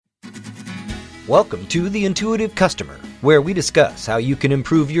Welcome to The Intuitive Customer, where we discuss how you can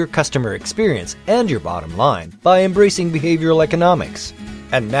improve your customer experience and your bottom line by embracing behavioral economics.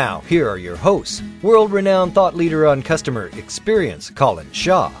 And now, here are your hosts, world-renowned thought leader on customer experience, Colin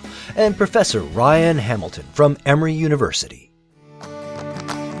Shaw, and Professor Ryan Hamilton from Emory University.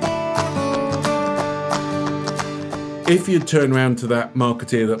 If you'd turned around to that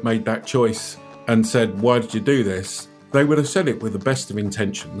marketeer that made that choice and said, why did you do this? They would have said it with the best of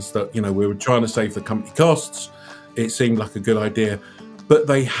intentions that, we were trying to save the company costs. It seemed like a good idea, but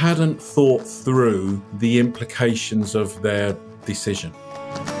they hadn't thought through the implications of their decision.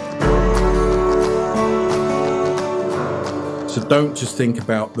 So don't just think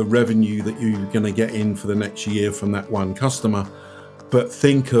about the revenue that you're going to get in for the next year from that one customer, but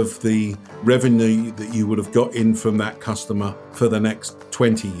think of the revenue that you would have got in from that customer for the next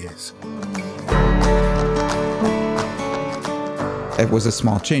 20 years. It was a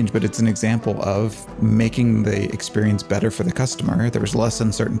small change, but it's an example of making the experience better for the customer. There was less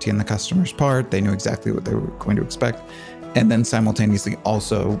uncertainty on the customer's part. They knew exactly what they were going to expect. And then simultaneously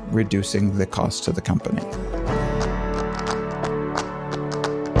also reducing the cost to the company.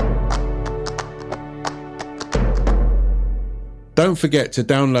 Don't forget to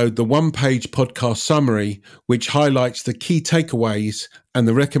download the one-page podcast summary, which highlights the key takeaways and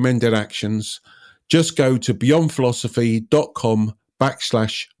the recommended actions. Just go to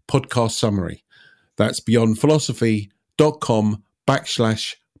beyondphilosophy.com/podcast summary. That's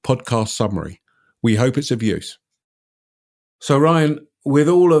beyondphilosophy.com/podcast summary. We hope it's of use. So Ryan, with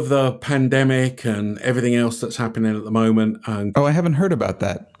all of the pandemic and everything else that's happening at the moment. Oh, I haven't heard about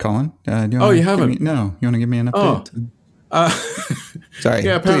that, Colin. You haven't? No. You want to give me an update? Sorry.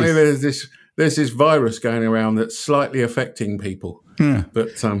 Yeah, apparently please. there's this virus going around that's slightly affecting people. Yeah. But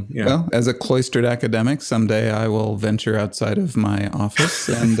Well, as a cloistered academic, someday I will venture outside of my office,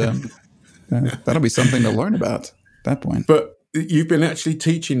 and that'll be something to learn about at that point. But you've been actually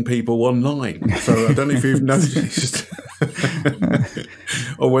teaching people online, so I don't know if you've noticed,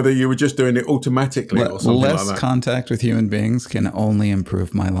 or whether you were just doing it automatically or something like that. Less contact with human beings can only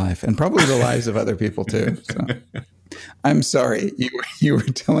improve my life, and probably the lives of other people too. So. I'm sorry, you were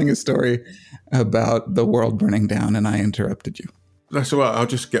telling a story about the world burning down, and I interrupted you. That's all right. I'll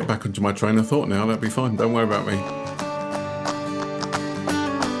just get back onto my train of thought now. That'll be fine. Don't worry about me.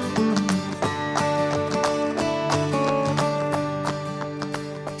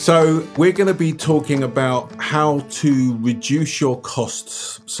 So we're going to be talking about how to reduce your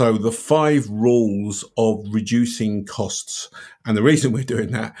costs. So the 5 rules of reducing costs. And the reason we're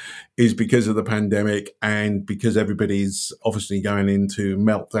doing that is because of the pandemic and because everybody's obviously going into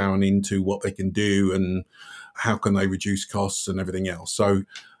meltdown into what they can do and how can they reduce costs and everything else. So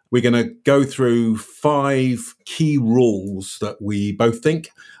we're going to go through 5 key rules that we both think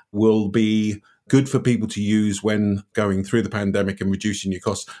will be good for people to use when going through the pandemic and reducing your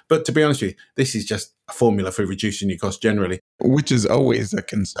costs. But to be honest with you, this is just a formula for reducing your costs generally. Which is always a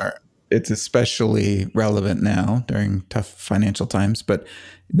concern. It's especially relevant now during tough financial times, but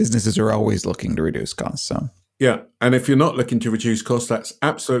businesses are always looking to reduce costs. So. Yeah. And if you're not looking to reduce costs, that's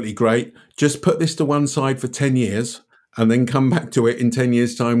absolutely great. Just put this to one side for 10 years and then come back to it in 10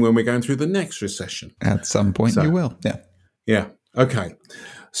 years' time when we're going through the next recession. At some point you will. Yeah. Yeah. Okay.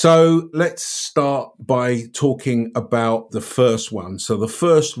 So let's start by talking about the first one. So the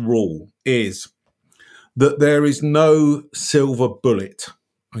first rule is that there is no silver bullet.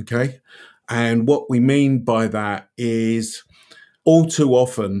 Okay. And what we mean by that is all too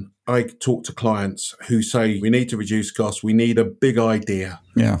often I talk to clients who say we need to reduce costs. We need a big idea.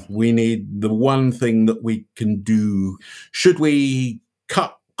 Yeah. We need the one thing that we can do. Should we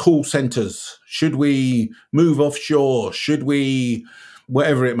cut call centers? Should we move offshore? Should we,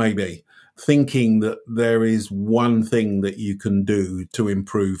 whatever it may be, thinking that there is one thing that you can do to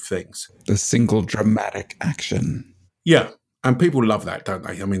improve things. The single dramatic action. Yeah. And people love that, don't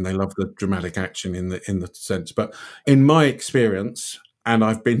they? I mean, they love the dramatic action in the sense. But in my experience, and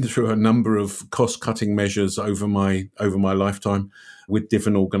I've been through a number of cost-cutting measures over my lifetime with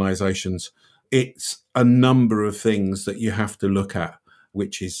different organizations, it's a number of things that you have to look at,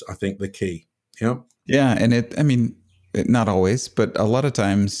 which is, I think, the key. Yeah. Yeah. And not always, but a lot of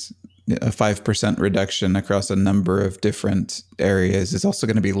times a 5% reduction across a number of different areas is also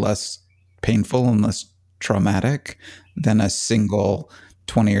going to be less painful and less traumatic than a single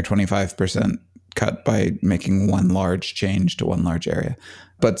 20 or 25% cut by making one large change to one large area.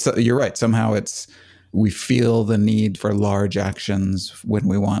 But you're right. Somehow we feel the need for large actions when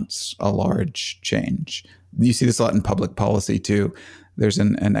we want a large change. You see this a lot in public policy too. There's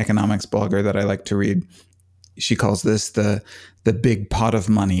an economics blogger that I like to read She calls this the big pot of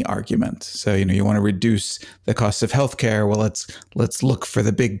money argument. So, you want to reduce the cost of healthcare. Well, let's look for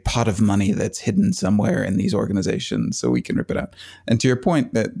the big pot of money that's hidden somewhere in these organizations so we can rip it out. And to your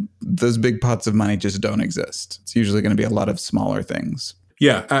point, that those big pots of money just don't exist. It's usually going to be a lot of smaller things.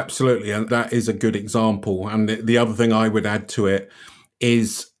 Yeah, absolutely. And that is a good example. And the other thing I would add to it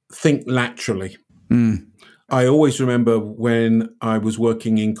is think laterally. I always remember when I was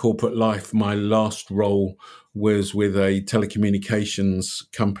working in corporate life, my last role was with a telecommunications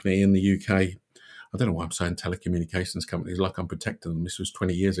company in the UK. I don't know why I'm saying telecommunications companies like I'm protecting them. This was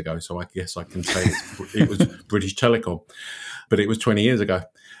 20 years ago, so I guess I can say it was British Telecom, but it was 20 years ago.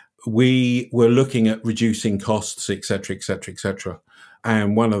 We were looking at reducing costs, et cetera, et cetera, et cetera.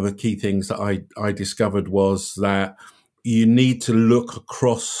 And one of the key things that I discovered was that you need to look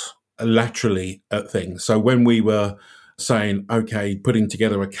across laterally at things. So when we were saying, okay, putting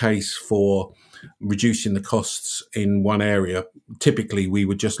together a case for reducing the costs in one area, typically we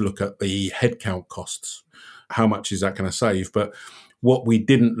would just look at the headcount costs. How much is that going to save? But what we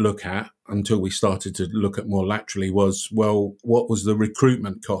didn't look at until we started to look at more laterally was, well, what was the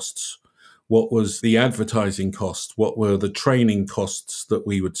recruitment costs? What was the advertising cost? What were the training costs that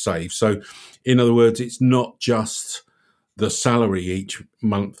we would save? So in other words, it's not just the salary each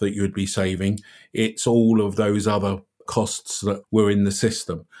month that you would be saving. It's all of those other costs that were in the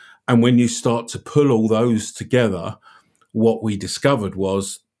system. And when you start to pull all those together, what we discovered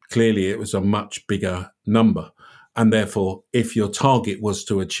was clearly it was a much bigger number. And therefore, if your target was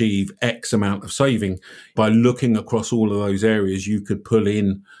to achieve X amount of saving, by looking across all of those areas, you could pull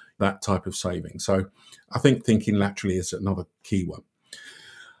in that type of saving. So I think thinking laterally is another key one.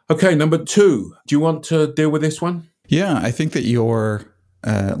 Okay, number 2. Do you want to deal with this one? Yeah, I think that your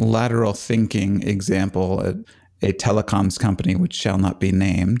lateral thinking example at a telecoms company, which shall not be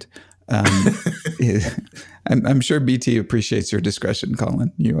named, I'm sure BT appreciates your discretion,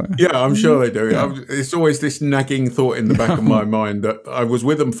 Colin. Yeah, I'm sure they do. Yeah. It's always this nagging thought in the back of my mind that I was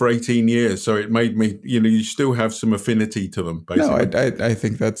with them for 18 years, so it made me, you still have some affinity to them, basically. No, I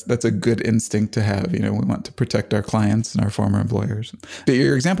think that's a good instinct to have. We want to protect our clients and our former employers. But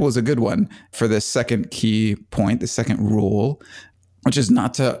your example was a good one for the second key point, the second rule, which is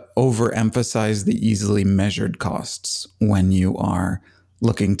not to overemphasize the easily measured costs when you are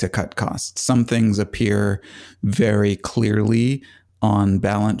looking to cut costs. Some things appear very clearly on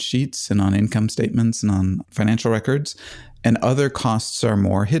balance sheets and on income statements and on financial records, and other costs are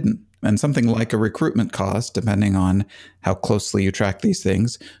more hidden. And something like a recruitment cost, depending on how closely you track these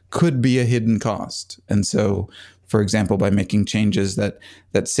things, could be a hidden cost. And so, for example, by making changes that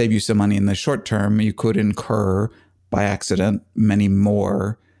save you some money in the short term, you could incur by accident many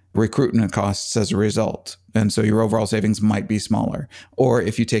more recruitment costs as a result. And so your overall savings might be smaller. Or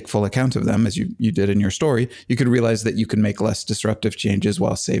if you take full account of them, as you did in your story, you could realize that you can make less disruptive changes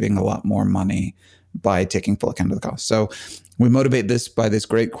while saving a lot more money by taking full account of the cost. So we motivate this by this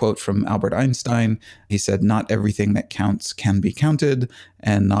great quote from Albert Einstein. He said, "Not everything that counts can be counted,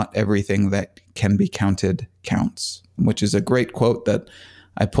 and not everything that can be counted counts," which is a great quote that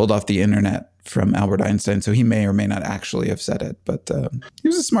I pulled off the internet from Albert Einstein. So he may or may not actually have said it, but he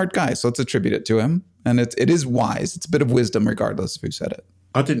was a smart guy. So let's attribute it to him. And it is wise. It's a bit of wisdom regardless of who said it.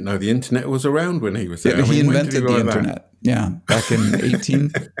 I didn't know the internet was around when he was there. Yeah, he invented the internet. Yeah, back in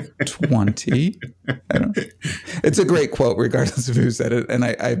 1820. It's a great quote regardless of who said it. And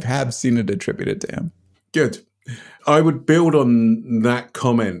I have seen it attributed to him. Good. I would build on that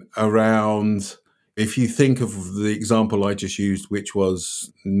comment around, if you think of the example I just used, which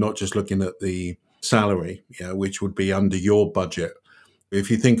was not just looking at the salary, which would be under your budget. If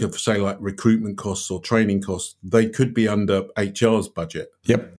you think of, say, like recruitment costs or training costs, they could be under HR's budget.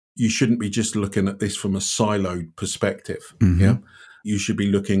 Yep. You shouldn't be just looking at this from a siloed perspective. Mm-hmm. Yeah. You should be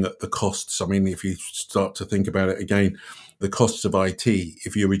looking at the costs. I mean, if you start to think about it again, the costs of IT,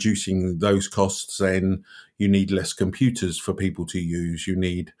 if you're reducing those costs, then you need less computers for people to use. You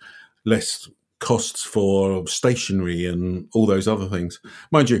need less costs for stationery and all those other things.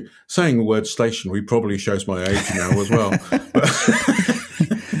 Mind you, saying the word stationery probably shows my age now as well.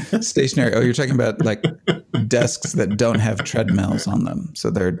 Stationary. Oh, you're talking about like desks that don't have treadmills on them. So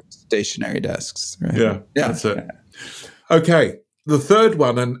they're stationary desks, right? Yeah, that's it. Okay. The third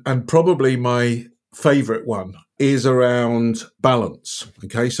one, and probably my favorite one, is around balance.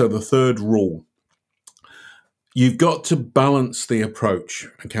 Okay. So the third rule, you've got to balance the approach.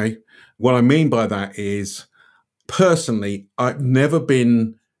 Okay. What I mean by that is, personally, I've never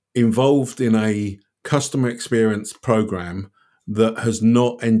been involved in a customer experience program that has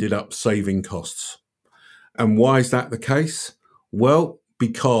not ended up saving costs. And why is that the case? Well,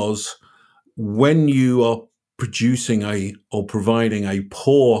 because when you are producing or providing a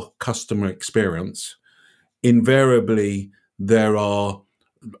poor customer experience, invariably there are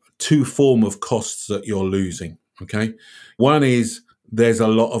two forms of costs that you're losing. Okay. One is there's a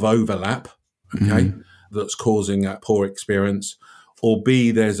lot of overlap, okay, that's causing that poor experience. Or B,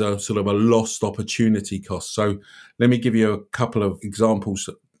 there's a sort of a lost opportunity cost. So let me give you a couple of examples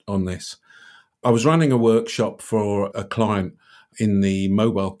on this. I was running a workshop for a client in the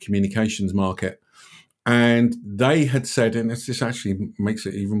mobile communications market, and they had said, and this actually makes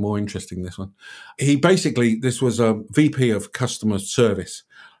it even more interesting, this one. This was a VP of customer service,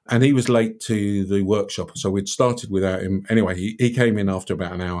 and he was late to the workshop. So we'd started without him. Anyway, he came in after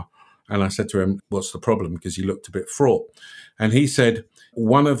about an hour, and I said to him, what's the problem? Because he looked a bit fraught. And he said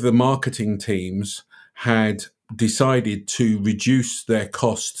one of the marketing teams had decided to reduce their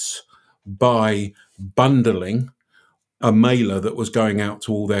costs by bundling a mailer that was going out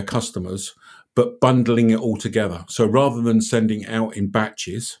to all their customers, but bundling it all together. So rather than sending out in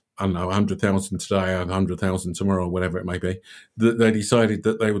batches, I don't know, 100,000 today, 100,000 tomorrow, whatever it may be, that they decided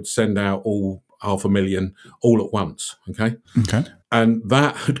that they would send out all 500,000 all at once. Okay. And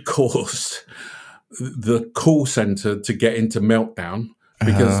that had caused the call center to get into meltdown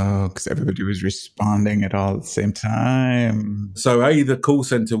because everybody was responding at all at the same time. So A, the call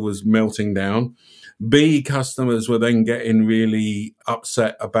center was melting down. B, customers were then getting really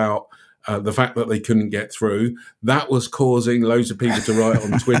upset about the fact that they couldn't get through. That was causing loads of people to write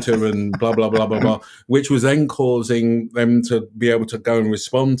on Twitter and blah, blah, blah, blah, blah, which was then causing them to be able to go and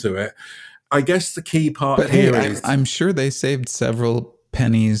respond to it. I guess the key part is... I'm sure they saved several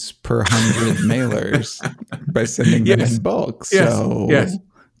pennies per 100 mailers by sending them in bulk. Yes.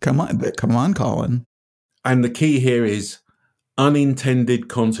 Come on, Colin. And the key here is unintended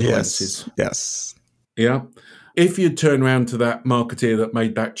consequences. Yes. Yeah. If you turn around to that marketeer that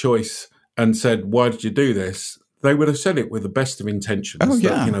made that choice and said, why did you do this? They would have said it with the best of intentions.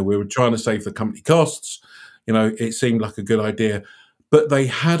 That, we were trying to save the company costs. It seemed like a good idea, but they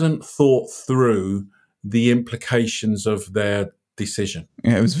hadn't thought through the implications of their decision.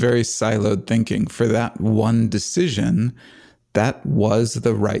 Yeah, it was very siloed thinking. For that one decision, that was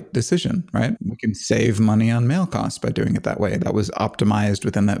the right decision, right? We can save money on mail costs by doing it that way. That was optimized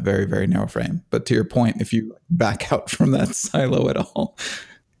within that very, very narrow frame. But to your point, if you back out from that silo at all,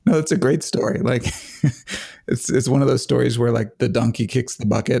 no, it's a great story. Like it's one of those stories where like the donkey kicks the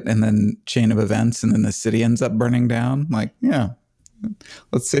bucket and then chain of events and then the city ends up burning down. Like, yeah,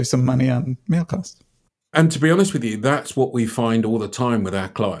 let's save some money on mail costs. And to be honest with you, that's what we find all the time with our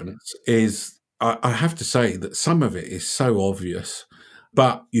clients is, I have to say that some of it is so obvious,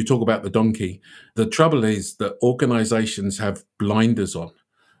 but you talk about the donkey. The trouble is that organizations have blinders on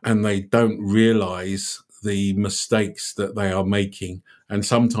and they don't realize the mistakes that they are making. And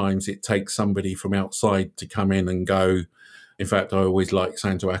sometimes it takes somebody from outside to come in and go. In fact, I always like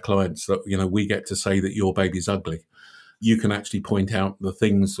saying to our clients that, we get to say that your baby's ugly. You can actually point out the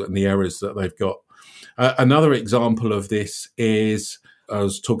things and the errors that they've got. Another example of this is I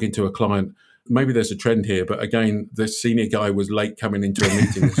was talking to a client. Maybe there's a trend here, but again, this senior guy was late coming into a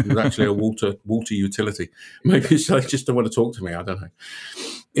meeting. This was actually a water utility. Maybe they just don't want to talk to me. I don't know.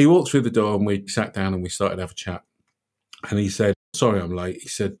 He walked through the door and we sat down and we started to have a chat. And he said, sorry, I'm late. He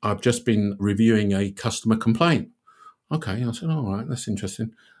said, I've just been reviewing a customer complaint. Okay. I said, all right, that's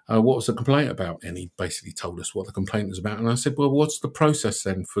interesting. What was the complaint about? And he basically told us what the complaint was about. And I said, well, what's the process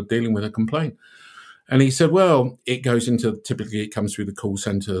then for dealing with a complaint? And he said, well, typically it comes through the call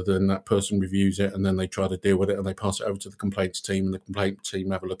center, then that person reviews it, and then they try to deal with it, and they pass it over to the complaints team, and the complaint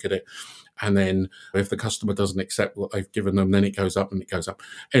team have a look at it. And then if the customer doesn't accept what they've given them, then it goes up and it goes up.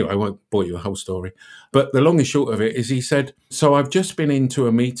 Anyway, I won't bore you the whole story. But the long and short of it is he said, so I've just been into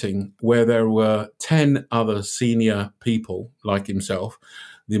a meeting where there were 10 other senior people like himself.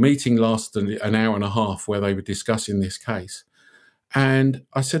 The meeting lasted an hour and a half where they were discussing this case. And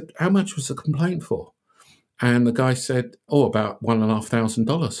I said, how much was the complaint for? And the guy said, about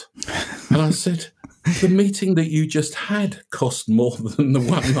 $1,500. And I said, the meeting that you just had cost more than the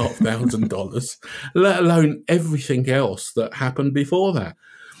 $1,500, let alone everything else that happened before that.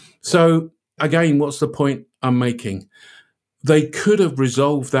 So again, what's the point I'm making? They could have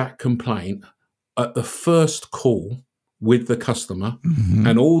resolved that complaint at the first call with the customer. Mm-hmm.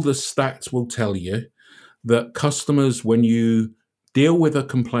 And all the stats will tell you that customers, when you deal with a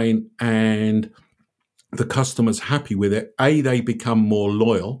complaint and the customer's happy with it, A, they become more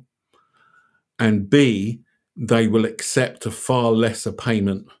loyal, and B, they will accept a far lesser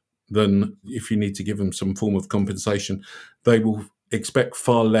payment than if you need to give them some form of compensation. They will expect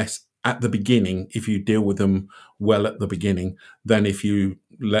far less at the beginning if you deal with them well at the beginning than if you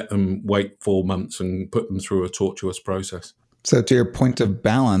let them wait 4 months and put them through a tortuous process. So to your point of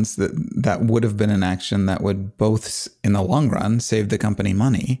balance, that would have been an action that would both, in the long run, save the company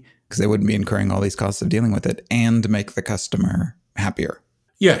money because they wouldn't be incurring all these costs of dealing with it, and make the customer happier.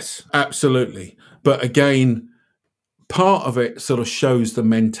 Yes, absolutely. But again, part of it sort of shows the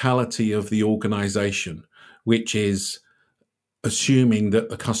mentality of the organization, which is assuming that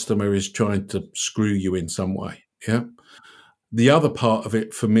the customer is trying to screw you in some way. Yeah. The other part of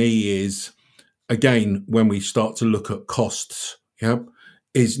it for me is, again, when we start to look at costs, yeah,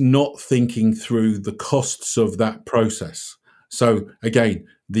 is not thinking through the costs of that process. So again,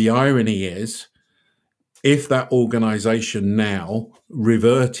 the irony is, if that organization now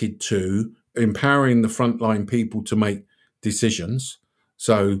reverted to empowering the frontline people to make decisions,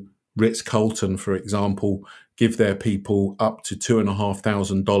 so Ritz-Carlton, for example, give their people up to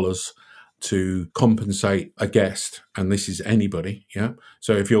 $2,500 to compensate a guest, and this is anybody, yeah?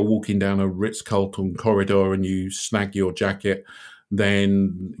 So if you're walking down a Ritz-Carlton corridor and you snag your jacket,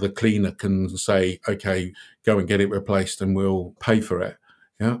 then the cleaner can say, okay, go and get it replaced and we'll pay for it,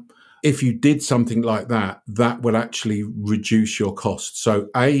 yeah? If you did something like that, that would actually reduce your costs. So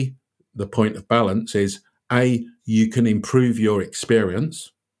the point of balance is, you can improve your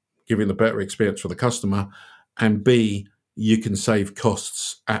experience, giving a better experience for the customer, and B, you can save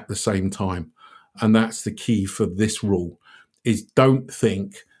costs at the same time. And that's the key for this rule, is don't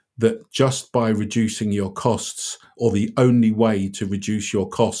think that just by reducing your costs, or the only way to reduce your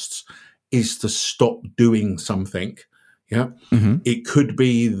costs is to stop doing something. Yeah. Mm-hmm. It could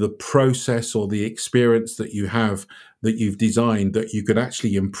be the process or the experience that you have, that you've designed, that you could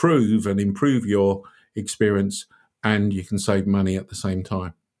actually improve your experience, and you can save money at the same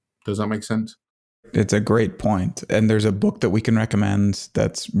time. Does that make sense? It's a great point. And there's a book that we can recommend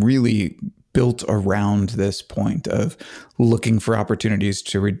that's really built around this point of looking for opportunities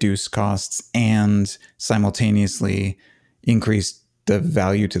to reduce costs and simultaneously increase the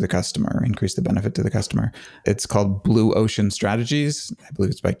value to the customer, increase the benefit to the customer. It's called Blue Ocean Strategies. I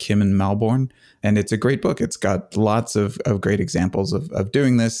believe it's by Kim and Malborn. And it's a great book. It's got lots of great examples of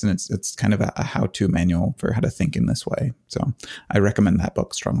doing this. And it's kind of a how-to manual for how to think in this way. So I recommend that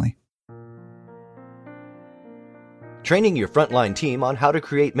book strongly. Training your frontline team on how to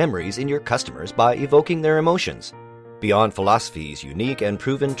create memories in your customers by evoking their emotions. Beyond Philosophy's unique and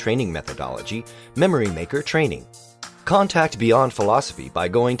proven training methodology, Memory Maker Training. Contact Beyond Philosophy by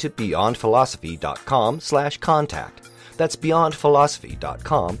going to beyondphilosophy.com/contact. That's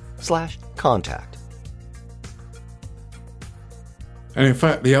beyondphilosophy.com/contact. And in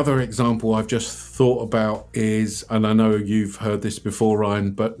fact, the other example I've just thought about is, and I know you've heard this before,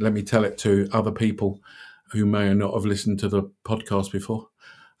 Ryan, but let me tell it to other people who may or not have listened to the podcast before,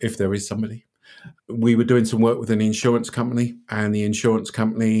 if there is somebody. We were doing some work with an insurance company, and the insurance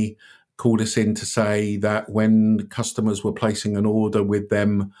company called us in to say that when customers were placing an order with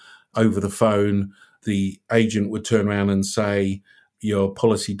them over the phone, the agent would turn around and say, your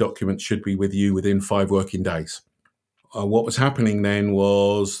policy document should be with you within 5 working days. What was happening then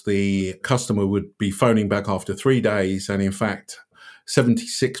was the customer would be phoning back after 3 days, and in fact,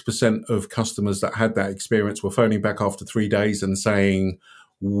 76% of customers that had that experience were phoning back after 3 days and saying,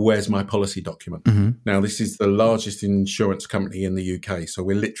 where's my policy document? Mm-hmm. Now, this is the largest insurance company in the UK, so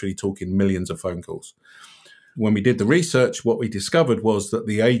we're literally talking millions of phone calls. When we did the research, what we discovered was that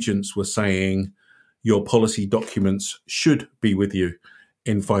the agents were saying, your policy documents should be with you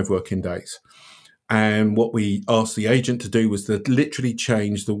in 5 working days. And what we asked the agent to do was to literally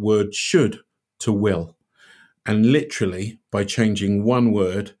change the word should to will. And literally, by changing one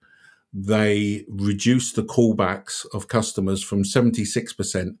word, they reduced the callbacks of customers from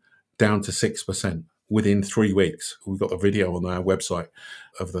 76% down to 6% within 3 weeks. We've got a video on our website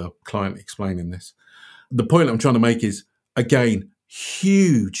of the client explaining this. The point I'm trying to make is, again,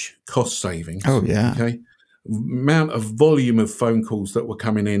 huge cost savings. Oh, yeah. Okay. Amount of volume of phone calls that were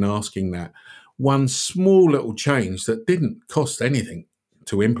coming in asking that. One small little change that didn't cost anything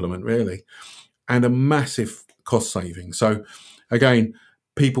to implement, really, and a massive cost saving. So again,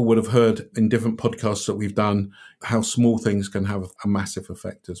 people would have heard in different podcasts that we've done how small things can have a massive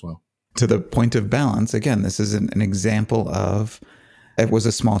effect as well. To the point of balance, again, this is an example of, it was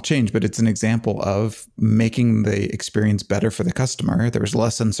a small change, but it's an example of making the experience better for the customer. There was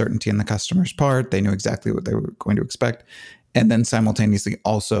less uncertainty on the customer's part. They knew exactly what they were going to expect. And then simultaneously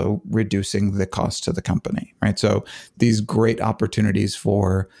also reducing the cost to the company, right? So these great opportunities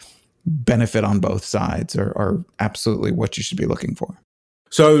for benefit on both sides are absolutely what you should be looking for.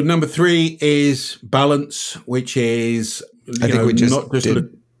 So number 3 is balance, which is I think we just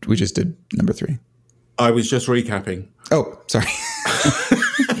we just did number 3? I was just recapping. Oh, sorry.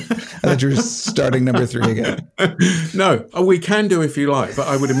 I thought you were starting number 3 again. No, we can do if you like, but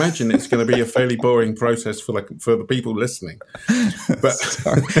I would imagine it's going to be a fairly boring process for the people listening. But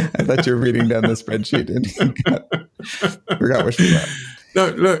sorry, I thought you were reading down the spreadsheet and you forgot which one. No,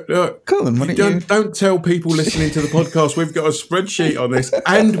 look. Colin, don't tell people listening to the podcast we've got a spreadsheet on this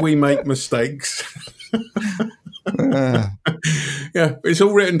and we make mistakes. Yeah, it's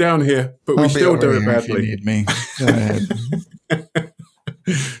all written down here, but we still do it badly. If you need me. Go ahead.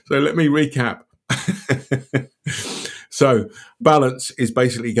 So let me recap. So balance is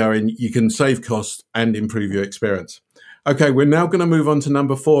basically going, you can save costs and improve your experience. Okay, we're now going to move on to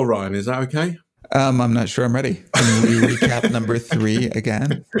number 4, Ryan. Is that okay? I'm not sure I'm ready. Can we recap number 3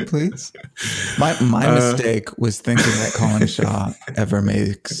 again, please? My mistake was thinking that Colin Shaw ever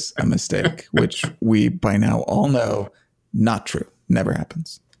makes a mistake, which we by now all know, not true, never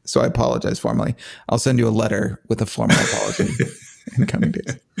happens. So I apologize formally. I'll send you a letter with a formal apology in the coming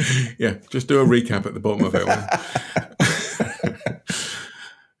days. Yeah, just do a recap at the bottom of it.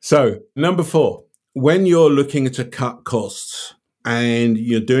 So, number 4, when you're looking to cut costs and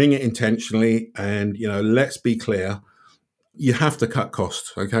you're doing it intentionally, and, let's be clear, you have to cut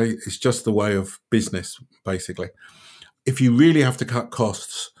costs, okay? It's just the way of business, basically. If you really have to cut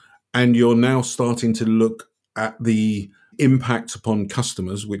costs and you're now starting to look at the impact upon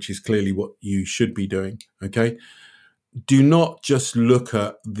customers, which is clearly what you should be doing, okay? Do not just look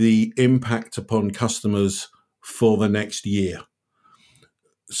at the impact upon customers for the next year.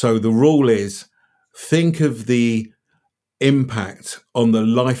 So the rule is, think of the impact on the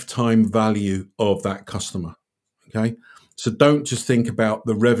lifetime value of that customer, okay? So don't just think about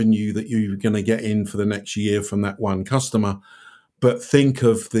the revenue that you're going to get in for the next year from that one customer, but think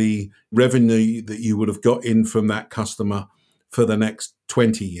of the revenue that you would have got in from that customer for the next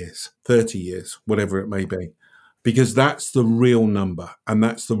 20 years, 30 years, whatever it may be. Because that's the real number, and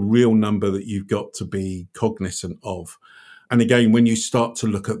that's the real number that you've got to be cognizant of. And again, when you start to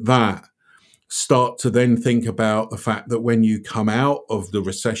look at that, start to then think about the fact that when you come out of the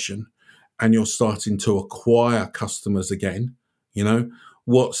recession and you're starting to acquire customers again,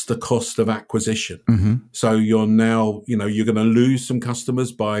 what's the cost of acquisition? Mm-hmm. So you're now, you're going to lose some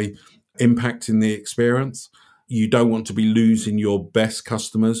customers by impacting the experience. You don't want to be losing your best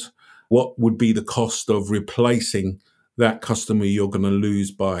customers. What would be the cost of replacing that customer you're going to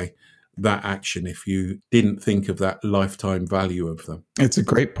lose by that action if you didn't think of that lifetime value of them? It's a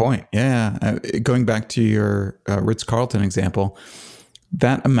great point. Yeah. Going back to your Ritz-Carlton example,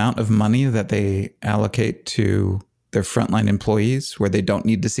 that amount of money that they allocate to their frontline employees where they don't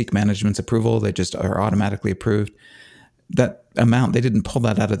need to seek management's approval, they just are automatically approved. That amount, they didn't pull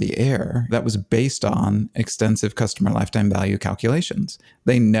that out of the air. That was based on extensive customer lifetime value calculations.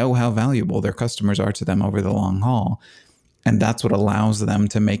 They know how valuable their customers are to them over the long haul. And that's what allows them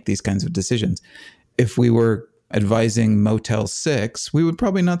to make these kinds of decisions. If we were advising Motel 6, we would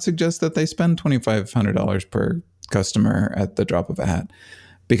probably not suggest that they spend $2,500 per customer at the drop of a hat,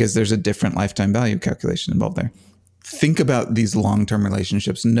 because there's a different lifetime value calculation involved there. Think about these long-term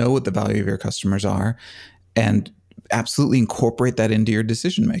relationships, know what the value of your customers are, and absolutely incorporate that into your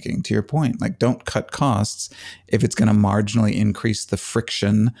decision-making. To your point, like, don't cut costs if it's going to marginally increase the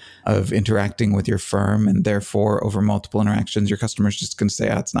friction of interacting with your firm, and therefore over multiple interactions, your customer's just going to say,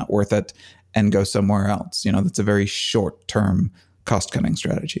 it's not worth it, and go somewhere else. That's a very short-term cost-cutting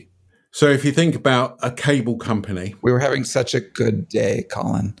strategy. So if you think about a cable company. We were having such a good day,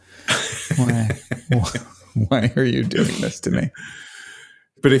 Colin. Why are you doing this to me?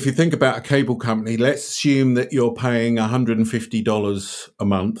 But if you think about a cable company, let's assume that you're paying $150 a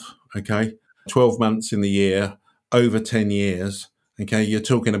month, okay? 12 months in the year, over 10 years, okay? You're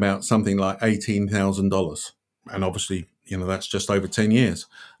talking about something like $18,000. And obviously, that's just over 10 years.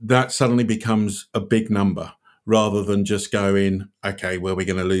 That suddenly becomes a big number rather than just going, okay, well, we're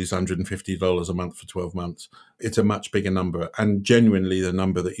going to lose $150 a month for 12 months. It's a much bigger number, and genuinely the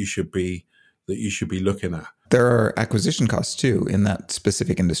number that you should be looking at. There are acquisition costs too in that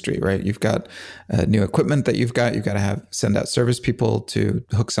specific industry, right? You've got new equipment that you've got to send out service people to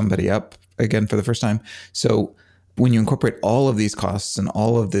hook somebody up again for the first time. So when you incorporate all of these costs and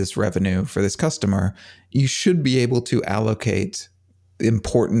all of this revenue for this customer, you should be able to allocate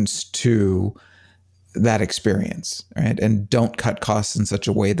importance to that experience, right? And don't cut costs in such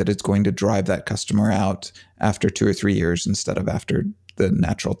a way that it's going to drive that customer out after 2 or 3 years instead of after the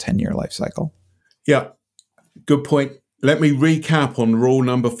natural 10-year life cycle. Yeah, good point. Let me recap on rule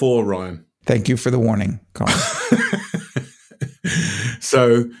number 4, Ryan. Thank you for the warning, Colin.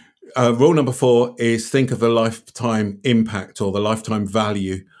 So Rule number 4 is think of the lifetime impact or the lifetime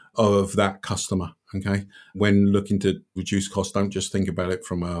value of that customer. Okay. When looking to reduce costs, don't just think about it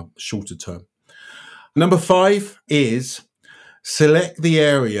from a shorter term. Number 5 is select the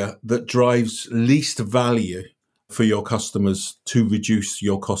area that drives least value for your customers to reduce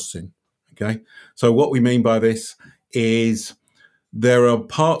your costs in. Okay. So what we mean by this is there are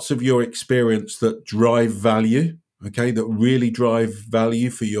parts of your experience that drive value, okay, that really drive value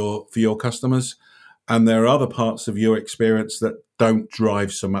for your customers. And there are other parts of your experience that don't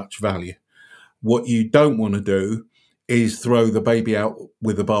drive so much value. What you don't want to do is throw the baby out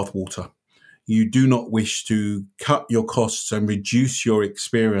with the bathwater. You do not wish to cut your costs and reduce your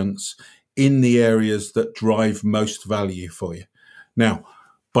experience in the areas that drive most value for you. Now,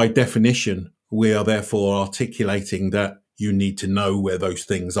 by definition, we are therefore articulating that you need to know where those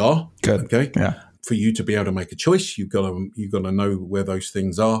things are. Good. Okay. Yeah. For you to be able to make a choice, you've got to know where those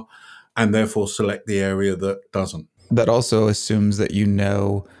things are, and therefore select the area that doesn't. That also assumes that you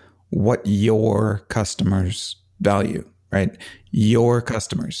know what your customers value, right? Your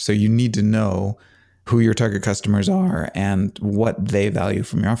customers. So you need to know who your target customers are and what they value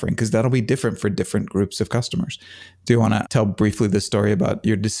from your offering, because that'll be different for different groups of customers. Do you want to tell briefly the story about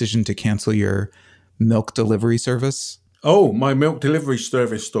your decision to cancel your milk delivery service? Oh, my milk delivery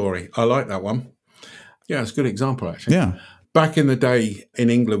service story. I like that one. Yeah, it's a good example, actually. Yeah. Back in the day in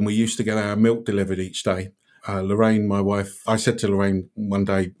England, we used to get our milk delivered each day. Lorraine, my wife, I said to Lorraine one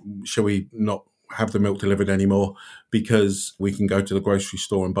day, shall we not have the milk delivered anymore because we can go to the grocery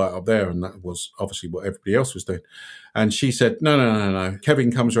store and buy it up there? And that was obviously what everybody else was doing. And she said, no.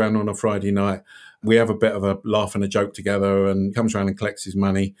 Kevin comes around on a Friday night. We have a bit of a laugh and a joke together and comes around and collects his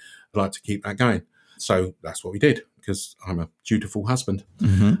money. I'd like to keep that going. So that's what we did, because I'm a dutiful husband.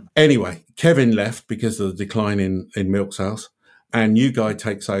 Mm-hmm. Anyway, Kevin left because of the decline in milk sales, and new guy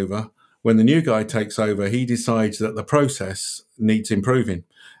takes over. When the new guy takes over, he decides that the process needs improving,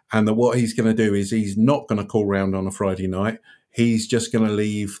 and that what he's going to do is he's not going to call round on a Friday night. He's just going to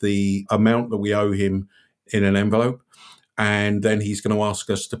leave the amount that we owe him in an envelope, and then he's going to ask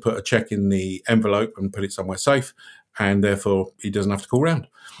us to put a check in the envelope and put it somewhere safe, and therefore he doesn't have to call round.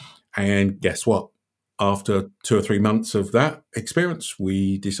 And guess what? After 2 or 3 months of that experience,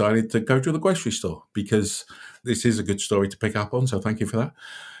 we decided to go to the grocery store, because this is a good story to pick up on. So thank you for that.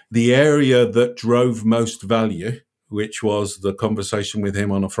 The area that drove most value, which was the conversation with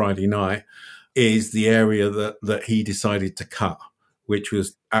him on a Friday night, is the area that he decided to cut, which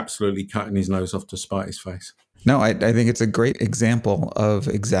was absolutely cutting his nose off to spite his face. No, I think it's a great example of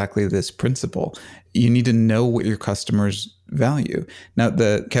exactly this principle. You need to know what your customers value. Now,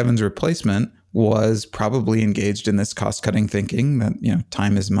 the Kevin's replacement was probably engaged in this cost-cutting thinking that,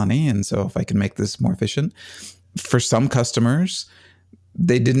 time is money. And so if I can make this more efficient, for some customers,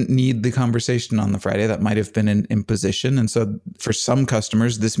 they didn't need the conversation on the Friday. That might have been an imposition. And so for some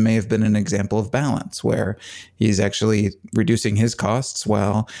customers, this may have been an example of balance, where he's actually reducing his costs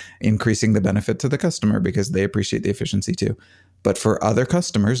while increasing the benefit to the customer because they appreciate the efficiency too. But for other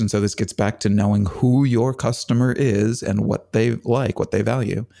customers, and so this gets back to knowing who your customer is and what they like, what they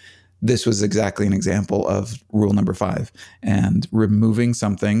value, this was exactly an example of rule number 5, and removing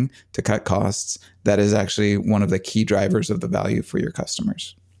something to cut costs that is actually one of the key drivers of the value for your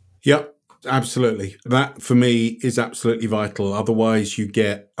customers. Yep, absolutely. That for me is absolutely vital. Otherwise, you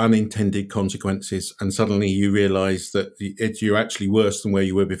get unintended consequences, and suddenly you realize that you're actually worse than where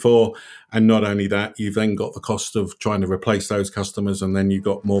you were before. And not only that, you've then got the cost of trying to replace those customers, and then you've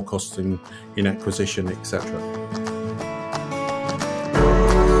got more costs in acquisition, etc.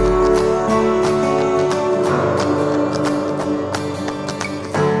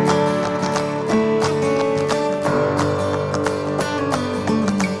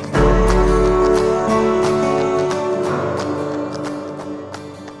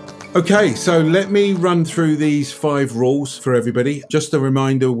 Okay, so let me run through these 5 rules for everybody. Just a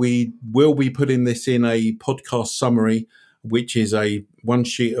reminder, we will be putting this in a podcast summary, which is a one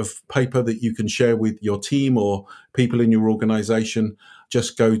sheet of paper that you can share with your team or people in your organization.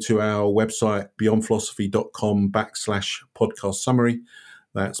 Just go to our website, beyondphilosophy.com/podcast summary.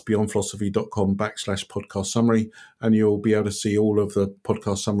 That's beyondphilosophy.com/podcast summary. And you'll be able to see all of the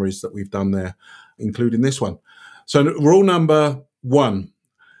podcast summaries that we've done there, including this one. So rule number 1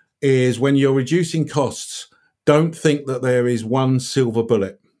 is, when you're reducing costs, don't think that there is one silver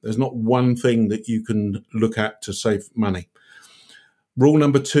bullet. There's not one thing that you can look at to save money. Rule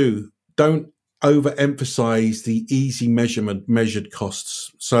number 2, don't overemphasize the easy measured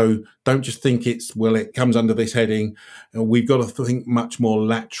costs. So don't just think it comes under this heading. We've got to think much more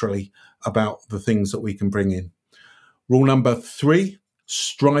laterally about the things that we can bring in. Rule number 3,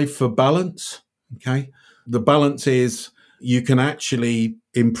 strive for balance. Okay. The balance is you can actually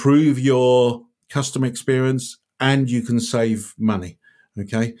improve your customer experience and you can save money.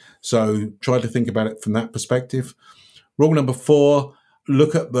 Okay. So try to think about it from that perspective. Rule number 4,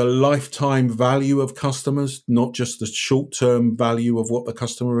 look at the lifetime value of customers, not just the short-term value of what the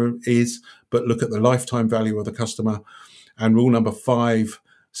customer is, but look at the lifetime value of the customer. And rule number 5,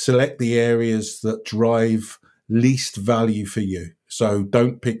 select the areas that drive least value for you. So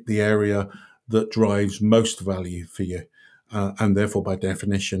don't pick the area that drives most value for you. And therefore, by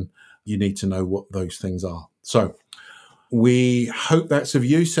definition, you need to know what those things are. So we hope that's of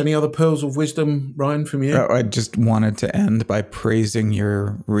use. Any other pearls of wisdom, Ryan, from you? I just wanted to end by praising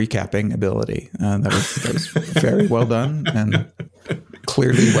your recapping ability. That was very well done and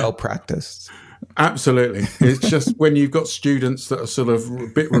clearly well practiced. Absolutely. It's just when you've got students that are sort of a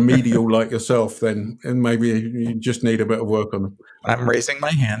bit remedial like yourself, then and maybe you just need a bit of work on them. I'm raising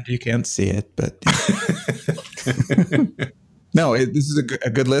my hand. You can't see it, but no, this is a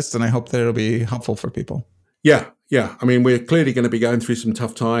good list, and I hope that it'll be helpful for people. Yeah. I mean, we're clearly going to be going through some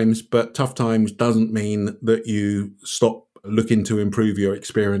tough times, but tough times doesn't mean that you stop looking to improve your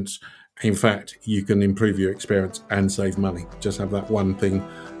experience. In fact, you can improve your experience and save money. Just have that one thing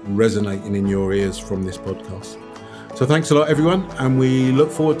resonating in your ears from this podcast. So thanks a lot, everyone, and we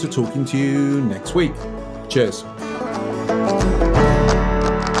look forward to talking to you next week. Cheers.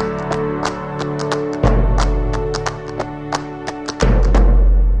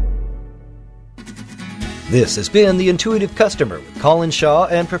 This has been The Intuitive Customer with Colin Shaw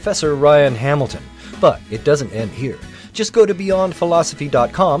and Professor Ryan Hamilton. But it doesn't end here. Just go to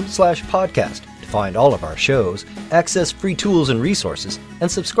beyondphilosophy.com/podcast to find all of our shows, access free tools and resources, and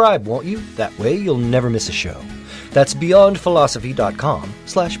subscribe, won't you? That way you'll never miss a show. That's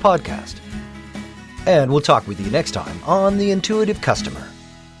beyondphilosophy.com/podcast. And we'll talk with you next time on The Intuitive Customer.